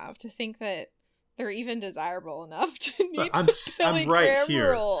men have to think that they're even desirable enough to need I'm right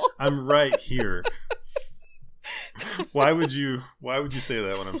here. I'm right here. Why would you say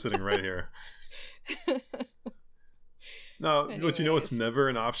that when I'm sitting right here? No, Anyways. But what's never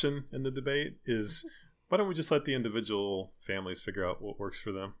an option in the debate is, why don't we just let the individual families figure out what works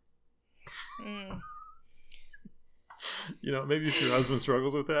for them? Maybe if your husband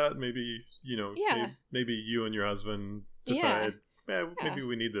struggles with that, maybe maybe you and your husband decide, maybe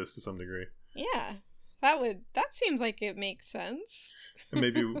we need this to some degree. Yeah, that seems like it makes sense. And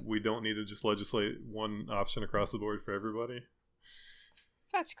maybe we don't need to just legislate one option across the board for everybody.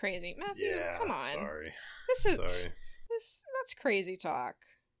 That's crazy, Matthew. Yeah, come on. Sorry. That's crazy talk.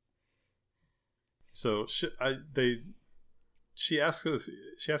 So she asked us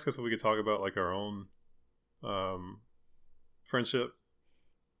if we could talk about like our own friendship.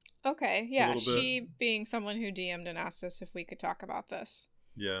 Okay, yeah. She being someone who DM'd and asked us if we could talk about this.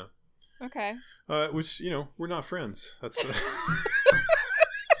 Yeah. Okay. Which, we're not friends. That's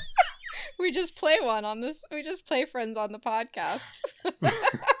we just play one on this. We just play friends on the podcast.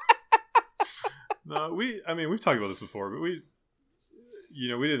 No, we've talked about this before, but we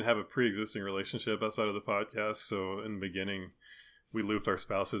didn't have a pre-existing relationship outside of the podcast. So in the beginning, we looped our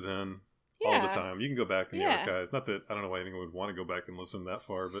spouses in all the time. You can go back in the archives. Not that I don't know why anyone would want to go back and listen that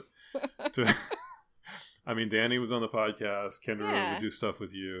far, but Danny was on the podcast. Kendra would do stuff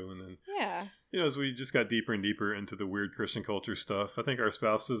with you, and then as we just got deeper and deeper into the weird Christian culture stuff, I think our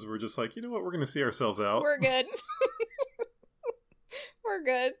spouses were just like, you know what, we're going to see ourselves out. We're good. We're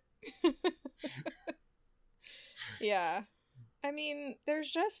good. Yeah.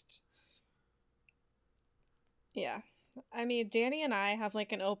 There's just... Yeah. Danny and I have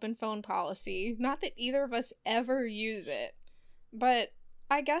like an open phone policy. Not that either of us ever use it. But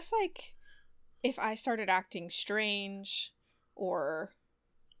I guess like if I started acting strange or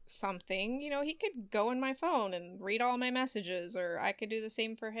something, you know, he could go in my phone and read all my messages, or I could do the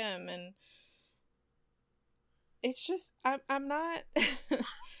same for him. And it's just, I'm not,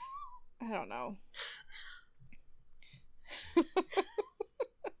 I don't know.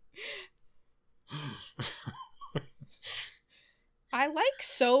 I like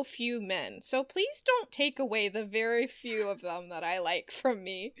so few men, so please don't take away the very few of them that I like from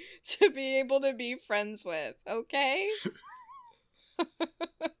me to be able to be friends with, okay?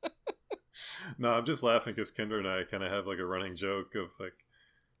 No, I'm just laughing because Kendra and I kind of have like a running joke of like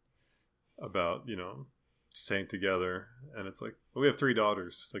about, you know, staying together, and it's like, well, we have 3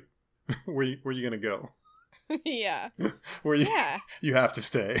 daughters. Like, where you gonna go? Yeah. Where you? Yeah. You have to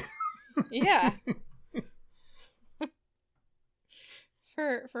stay. Yeah.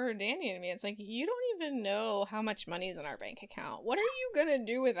 For Danny and me, it's like, you don't even know how much money's in our bank account. What are you gonna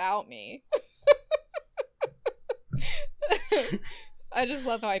do without me? I just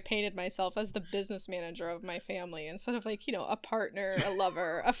love how I painted myself as the business manager of my family instead of like, you know, a partner, a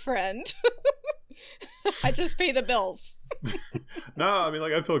lover, a friend. I just pay the bills. No, I mean,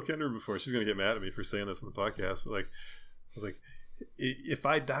 like I've told Kendra before, she's gonna get mad at me for saying this in the podcast, but like, I was like, if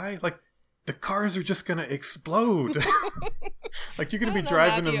I die, like the cars are just gonna explode. Like you're gonna be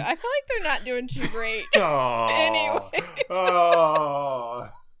driving Matthew. them. I feel like they're not doing too great. Oh. Anyways. Oh.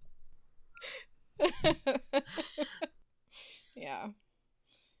 Yeah.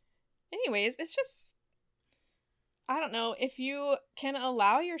 Anyways, it's just, I don't know, if you can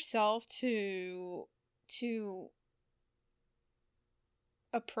allow yourself to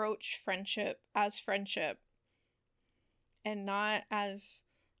approach friendship as friendship and not as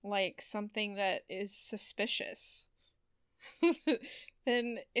like something that is suspicious,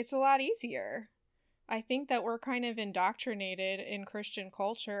 then it's a lot easier. I think that we're kind of indoctrinated in Christian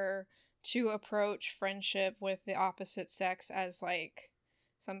culture to approach friendship with the opposite sex as like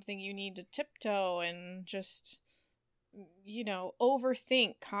something you need to tiptoe and just, you know,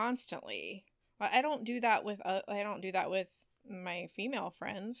 overthink constantly. I don't do that with my female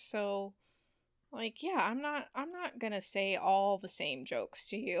friends. So like, yeah, I'm not gonna say all the same jokes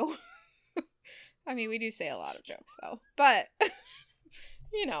to you. I mean, we do say a lot of jokes though, but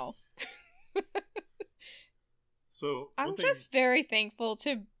you know. So I'm just very thankful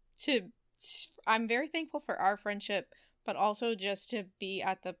I'm very thankful for our friendship, but also just to be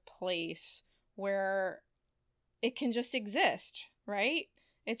at the place where it can just exist, right?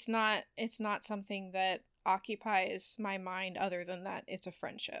 It's not something that occupies my mind other than that it's a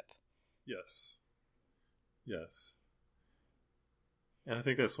friendship. Yes. And I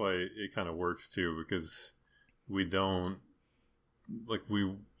think that's why it kind of works too, because we don't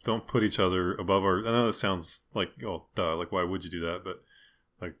put each other above our, I know that sounds like, oh duh, like why would you do that? But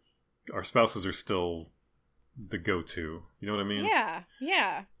like our spouses are still the go-to, you know what I mean?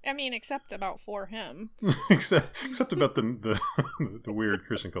 Yeah. I mean, except about for him. except about the weird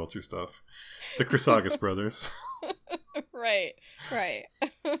Christian culture stuff, the Chrysagas brothers. Right.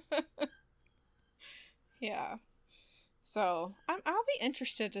 Yeah. So I'll be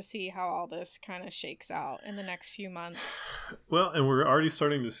interested to see how all this kind of shakes out in the next few months. Well, and we're already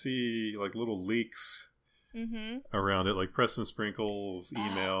starting to see like little leaks around it, like Preston Sprinkle's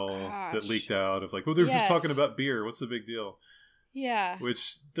email that leaked out of like, well, they were just talking about beer. What's the big deal? Yeah.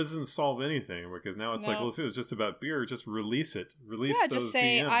 Which doesn't solve anything, because now it's like, well, if it was just about beer, just release it. Release those just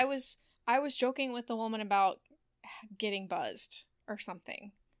say DMs. I was joking with the woman about getting buzzed or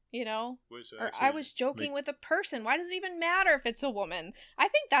something. You know? Or I was joking with a person. Why does it even matter if it's a woman? I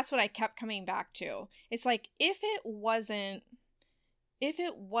think that's what I kept coming back to. It's like, if it wasn't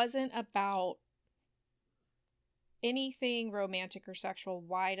about anything romantic or sexual,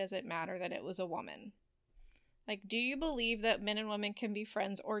 why does it matter that it was a woman? Like, do you believe that men and women can be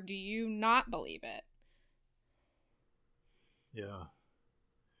friends, or do you not believe it? Yeah.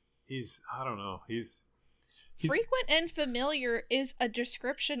 I don't know. He's frequent and familiar is a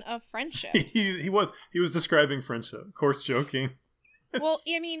description of friendship. He was describing friendship. Of course, joking. Well,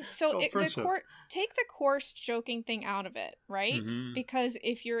 I mean, so take the coarse joking thing out of it, right? Mm-hmm. Because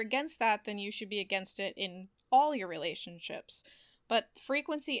if you're against that, then you should be against it in all your relationships. But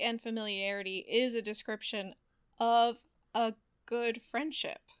frequency and familiarity is a description of a good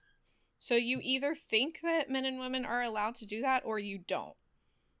friendship. So you either think that men and women are allowed to do that, or you don't.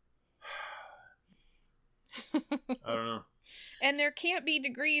 I don't know. And there can't be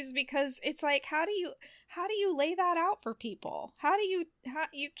degrees, because it's like, how do you lay that out for people?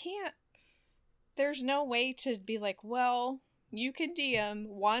 You can't, there's no way to be like, well, you can DM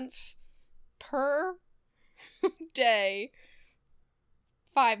once per day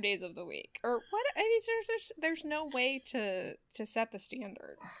 5 days of the week, or what? I mean, there's no way to set the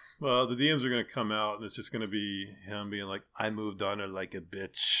standard. Well, the DMs are going to come out, and it's just going to be him being like, "I moved on her like a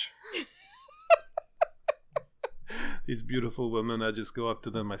bitch." These beautiful women, I just go up to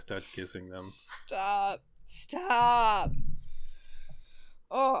them, I start kissing them. Stop.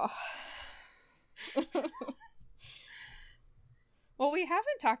 Oh. What we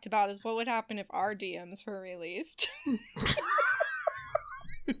haven't talked about is what would happen if our DMs were released.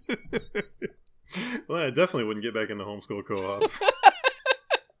 Well, I definitely wouldn't get back in the homeschool co-op.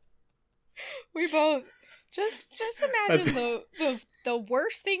 We both just imagine the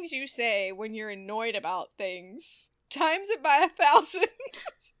worst things you say when you're annoyed about things. Times it by 1,000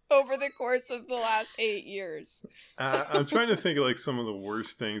 over the course of the last 8 years. I'm trying to think of like some of the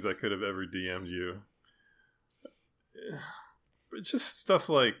worst things I could have ever DM'd you. It's just stuff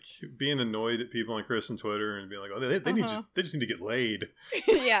like being annoyed at people on Christian Twitter and being like, "Oh, they just need to get laid."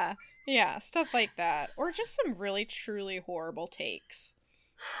 Yeah, stuff like that, or just some really truly horrible takes.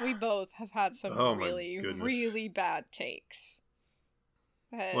 We both have had some really bad takes.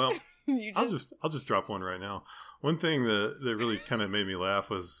 Well, I'll just drop one right now. One thing that really kind of made me laugh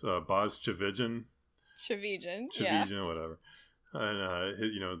was Boz Tchividjian, whatever.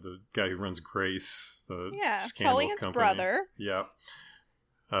 And the guy who runs Grace, the scandal Tullian's company. brother. Yeah.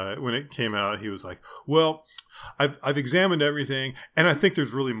 When it came out, he was like, "Well, I've examined everything, and I think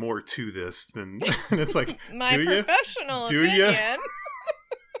there's really more to this than." And it's like, my professional do opinion. Ya?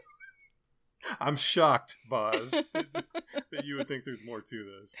 I'm shocked, Boz, that you would think there's more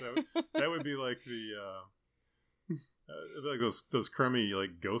to this. That would be like like those crummy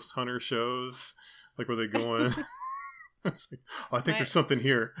like ghost hunter shows, like where they go in. It's like, I think there's something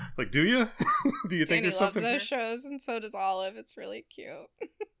here. Like, do you? Do you think there's something here? Danny loves those shows, and so does Olive. It's really cute.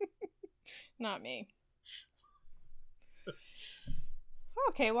 Not me.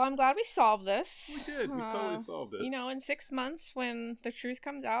 Okay, well, I'm glad we solved this. We did. We totally solved it. In 6 months, when the truth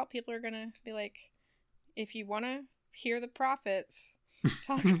comes out, people are going to be like, if you want to hear the prophets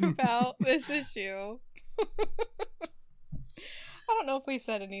talk about this issue. I don't know if we've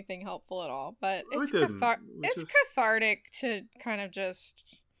said anything helpful at all, but it's cathartic to kind of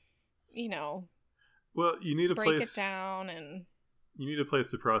just, well, you need a break place, it down, and you need a place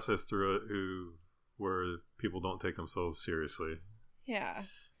to process through it where people don't take themselves seriously. Yeah.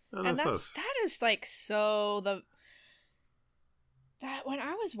 And that is like that when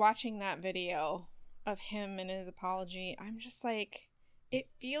I was watching that video of him and his apology, I'm just like, it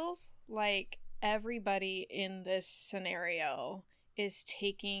feels like everybody in this scenario is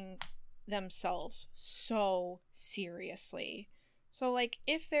taking themselves so seriously. So like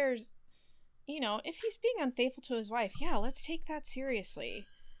if there's if he's being unfaithful to his wife, yeah, let's take that seriously.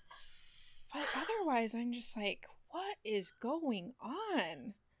 But otherwise I'm just like, what is going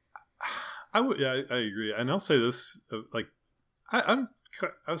on? I agree. And I'll say this, like I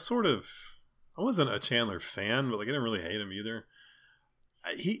wasn't a Chandler fan, but like I didn't really hate him either.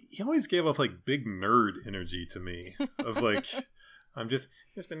 He always gave off like big nerd energy to me of like, I'm just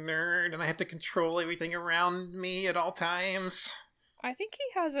a nerd and I have to control everything around me at all times. I think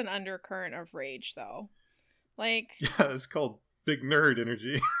he has an undercurrent of rage though. Like, yeah, it's called big nerd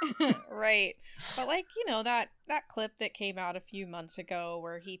energy. Right. But like, that clip that came out a few months ago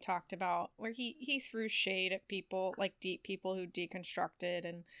where he talked about where he threw shade at people, like deep people who deconstructed,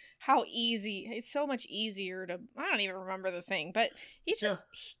 and how easy it's so much easier to, I don't even remember the thing, but he just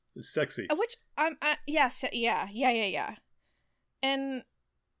it's sexy. Which yeah. And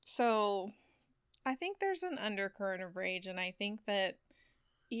so I think there's an undercurrent of rage, and I think that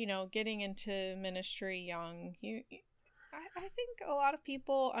getting into ministry young, I think a lot of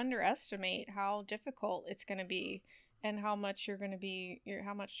people underestimate how difficult it's going to be, and how much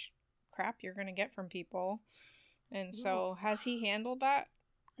how much crap you're going to get from people. And so, has he handled that?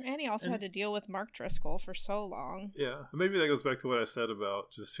 And he also had to deal with Mark Driscoll for so long. Yeah, maybe that goes back to what I said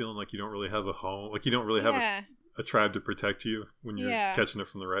about just feeling like you don't really have a home, like you don't really have a tribe to protect you when you're catching it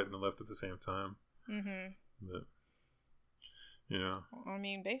from the right and the left at the same time. Mm-hmm. But, I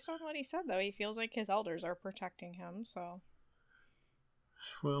mean, based on what he said, though, he feels like his elders are protecting him, so.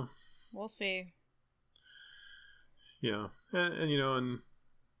 Well, we'll see. Yeah, and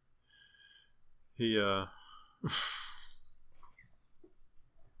he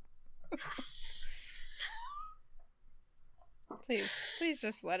please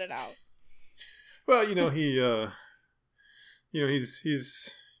just let it out. Well, he's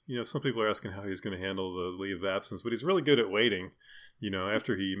some people are asking how he's going to handle the leave of absence, but he's really good at waiting.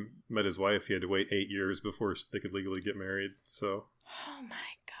 After he met his wife, he had to wait 8 years before they could legally get married. So. Oh my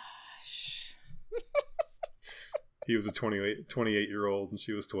gosh. He was a 28-year-old and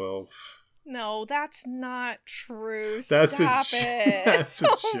she was 12. No, that's not true. That's Stop it. That's a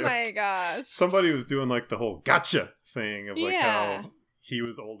Oh joke. my gosh. Somebody was doing like the whole gotcha thing of like Yeah. how he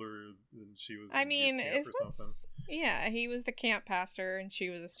was older than she was. I in mean, camp it or was, something. yeah, he was the camp pastor and she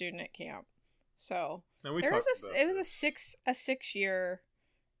was a student at camp. So And we there was talked about it was this. a 6-year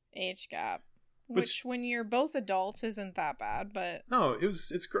age gap, which when you're both adults isn't that bad, but No,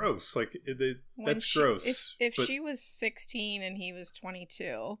 it's gross. Like when that's gross. If but she was 16 and he was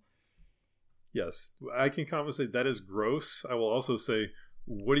 22, yes, I can confidently say that is gross. I will also say,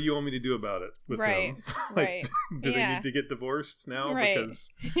 what do you want me to do about it with Right, them? right. Do they Yeah. need to get divorced now? Right.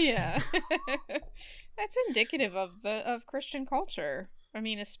 Because yeah, that's indicative of Christian culture. I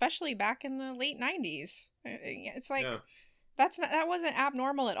mean, especially back in the late 90s. It's like yeah, that wasn't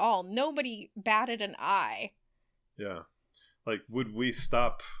abnormal at all. Nobody batted an eye. yeah. Like, would we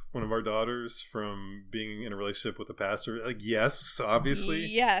stop one of our daughters from being in a relationship with a pastor? Like, yes, obviously.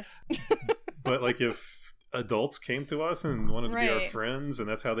 Yes. But like, if adults came to us and wanted to be our Right. friends, and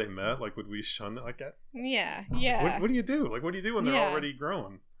that's how they met, like, would we shun it like that? Yeah. Yeah. What do you do? Like, what do you do when they're Yeah. already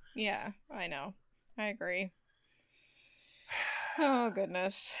grown? Yeah, I know. I agree. Oh,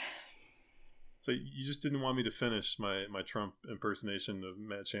 goodness. So you just didn't want me to finish my Trump impersonation of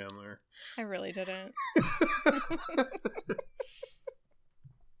Matt Chandler. I really didn't.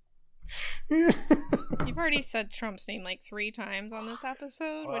 You've already said Trump's name like 3 times on this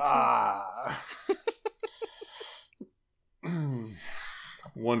episode, which is...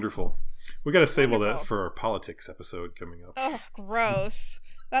 Wonderful. We got to save all that Wonderful. for our politics episode coming up. Oh, gross.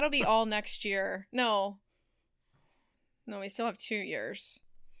 That'll be all next year. No, we still have 2 years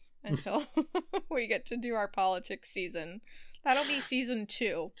until we get to do our politics season. That'll be season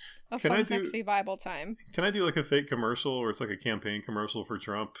 2 of Can I Fun do- Sexy Bible Time. Can I do like a fake commercial where it's like a campaign commercial for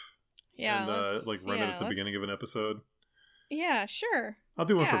Trump? Yeah, And like run it at the beginning of an episode? Yeah, sure. I'll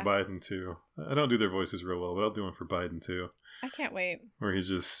do one Yeah. for Biden too. I don't do their voices real well, but I'll do one for Biden too, I can't wait. where he's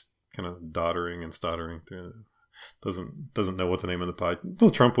just kind of doddering and stuttering through. Doesn't know what the name of the podcast. Well,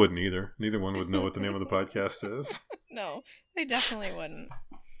 Trump wouldn't either. Neither one would know what the name of the podcast is. No, they definitely wouldn't.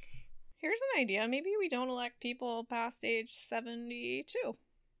 Here's an idea. Maybe we don't elect people past age 72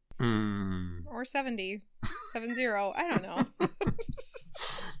 or 70. 70. I don't know.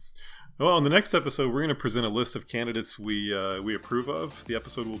 Well, on the next episode, we're going to present a list of candidates we approve of. The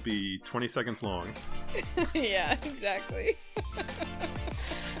episode will be 20 seconds long. Yeah, exactly.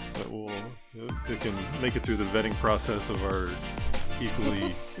 But it can make it through the vetting process of our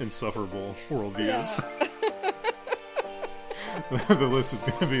equally insufferable worldviews. The list is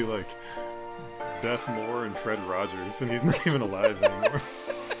going to be like Beth Moore and Fred Rogers, and he's not even alive anymore.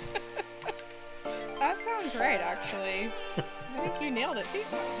 That sounds right, actually. I think you nailed it. See,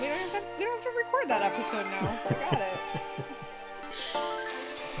 we don't have to record that episode now. I got it.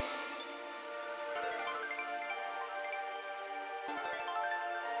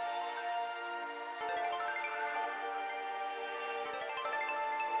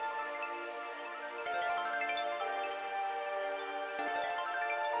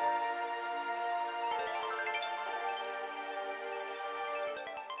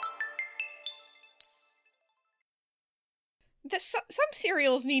 Some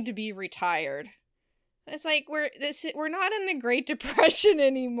cereals need to be retired. It's like we're not in the Great Depression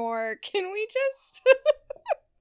anymore. Can we just